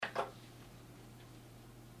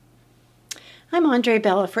I'm Andre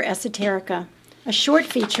Bella for Esoterica, a short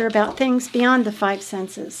feature about things beyond the five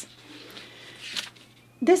senses.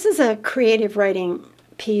 This is a creative writing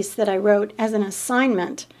piece that I wrote as an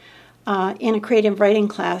assignment in a creative writing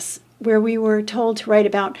class where we were told to write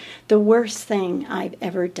about the worst thing I've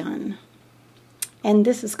ever done. And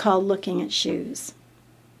this is called Looking at Shoes.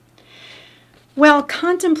 While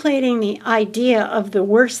contemplating the idea of the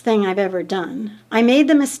worst thing I've ever done, I made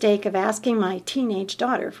the mistake of asking my teenage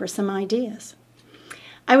daughter for some ideas.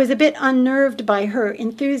 I was a bit unnerved by her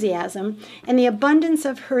enthusiasm and the abundance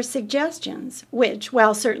of her suggestions, which,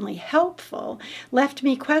 while certainly helpful, left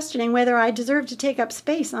me questioning whether I deserved to take up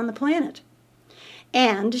space on the planet.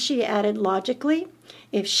 And, she added logically,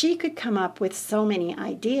 if she could come up with so many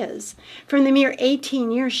ideas from the mere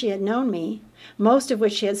 18 years she had known me, most of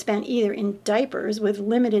which she had spent either in diapers with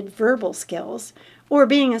limited verbal skills or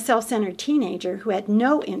being a self-centered teenager who had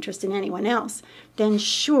no interest in anyone else, then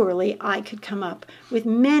surely I could come up with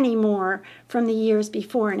many more from the years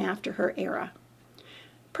before and after her era.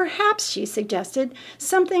 Perhaps, she suggested,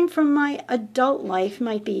 something from my adult life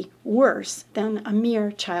might be worse than a mere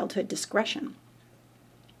childhood discretion.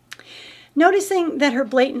 Noticing that her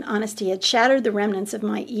blatant honesty had shattered the remnants of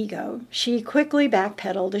my ego, she quickly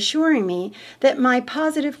backpedaled, assuring me that my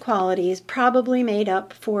positive qualities probably made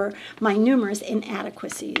up for my numerous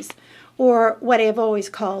inadequacies, or what I have always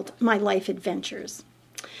called my life adventures.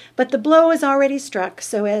 But the blow was already struck,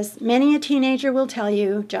 so as many a teenager will tell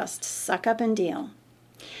you, just suck up and deal.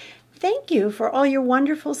 Thank you for all your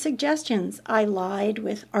wonderful suggestions, I lied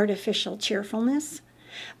with artificial cheerfulness.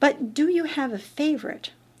 But do you have a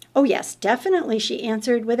favorite? Oh, yes, definitely, she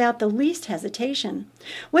answered without the least hesitation.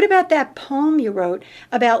 What about that poem you wrote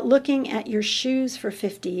about looking at your shoes for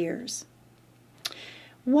 50 years?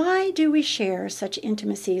 Why do we share such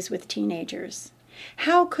intimacies with teenagers?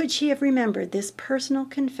 How could she have remembered this personal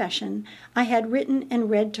confession I had written and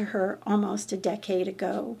read to her almost a decade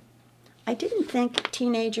ago? I didn't think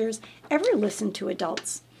teenagers ever listened to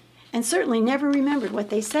adults, and certainly never remembered what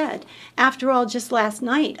they said. After all, just last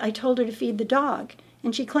night I told her to feed the dog,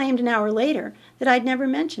 and she claimed an hour later that I'd never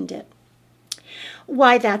mentioned it.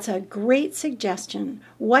 Why, that's a great suggestion.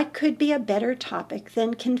 What could be a better topic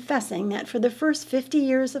than confessing that for the first 50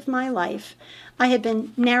 years of my life, I had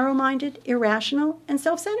been narrow-minded, irrational, and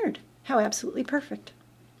self-centered? How absolutely perfect.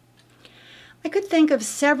 I could think of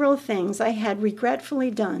several things I had regretfully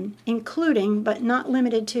done, including, but not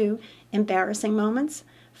limited to, embarrassing moments,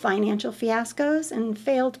 financial fiascos, and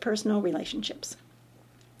failed personal relationships.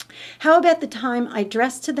 How about the time I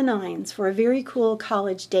dressed to the nines for a very cool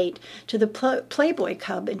college date to the Playboy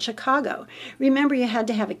Club in Chicago? Remember, you had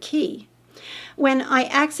to have a key. When I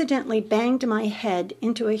accidentally banged my head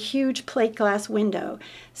into a huge plate glass window,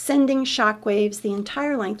 sending shockwaves the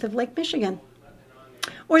entire length of Lake Michigan.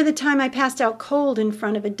 Or the time I passed out cold in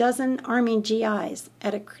front of a dozen Army GIs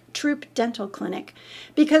at a troop dental clinic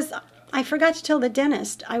because I forgot to tell the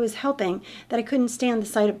dentist I was helping that I couldn't stand the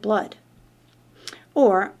sight of blood.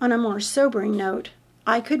 Or, on a more sobering note,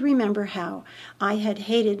 I could remember how I had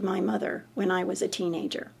hated my mother when I was a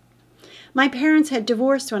teenager. My parents had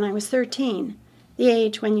divorced when I was 13, the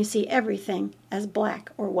age when you see everything as black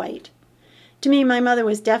or white. To me, my mother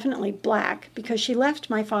was definitely black because she left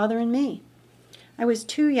my father and me. I was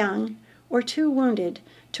too young or too wounded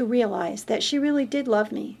to realize that she really did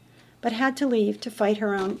love me, but had to leave to fight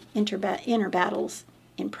her own inner battles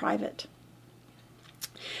in private.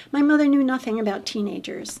 My mother knew nothing about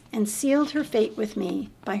teenagers and sealed her fate with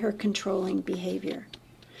me by her controlling behavior.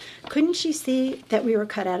 Couldn't she see that we were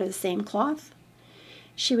cut out of the same cloth?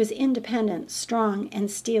 She was independent, strong,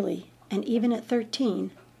 and steely, and even at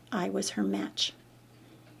 13, I was her match.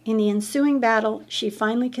 In the ensuing battle, she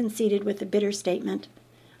finally conceded with the bitter statement,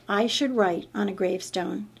 I should write on a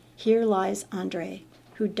gravestone, "Here lies Andre,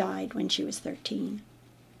 who died when she was 13.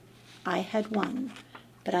 I had won,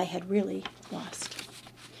 but I had really lost.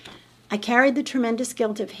 I carried the tremendous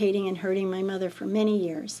guilt of hating and hurting my mother for many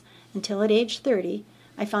years, until at age 30,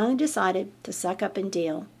 I finally decided to suck up and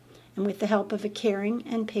deal. And with the help of a caring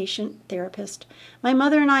and patient therapist, my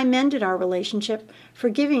mother and I mended our relationship,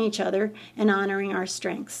 forgiving each other and honoring our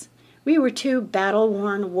strengths. We were two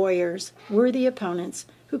battle-worn warriors, worthy opponents,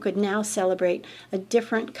 who could now celebrate a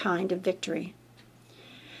different kind of victory.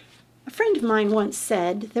 A friend of mine once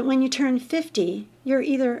said that when you turn 50, you're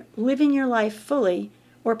either living your life fully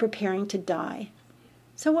or preparing to die.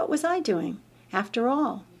 So what was I doing? After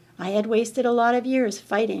all, I had wasted a lot of years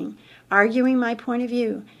fighting, arguing my point of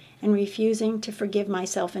view, and refusing to forgive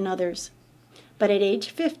myself and others. But at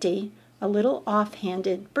age 50, a little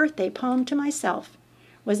off-handed birthday poem to myself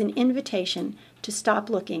was an invitation to stop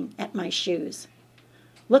looking at my shoes.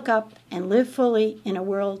 look up, and live fully in a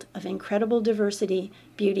world of incredible diversity,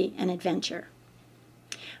 beauty, and adventure.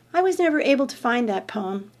 I was never able to find that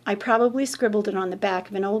poem. I probably scribbled it on the back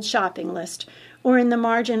of an old shopping list or in the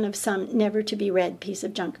margin of some never-to-be-read piece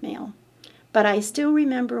of junk mail. But I still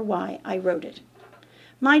remember why I wrote it.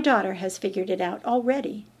 My daughter has figured it out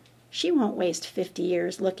already. She won't waste 50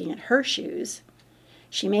 years looking at her shoes.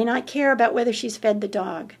 She may not care about whether she's fed the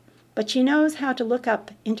dog, but she knows how to look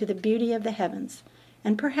up into the beauty of the heavens,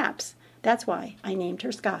 and perhaps that's why I named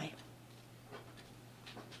her Sky.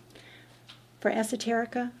 For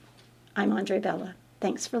Esoterica, I'm Andre Bella.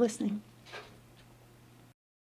 Thanks for listening.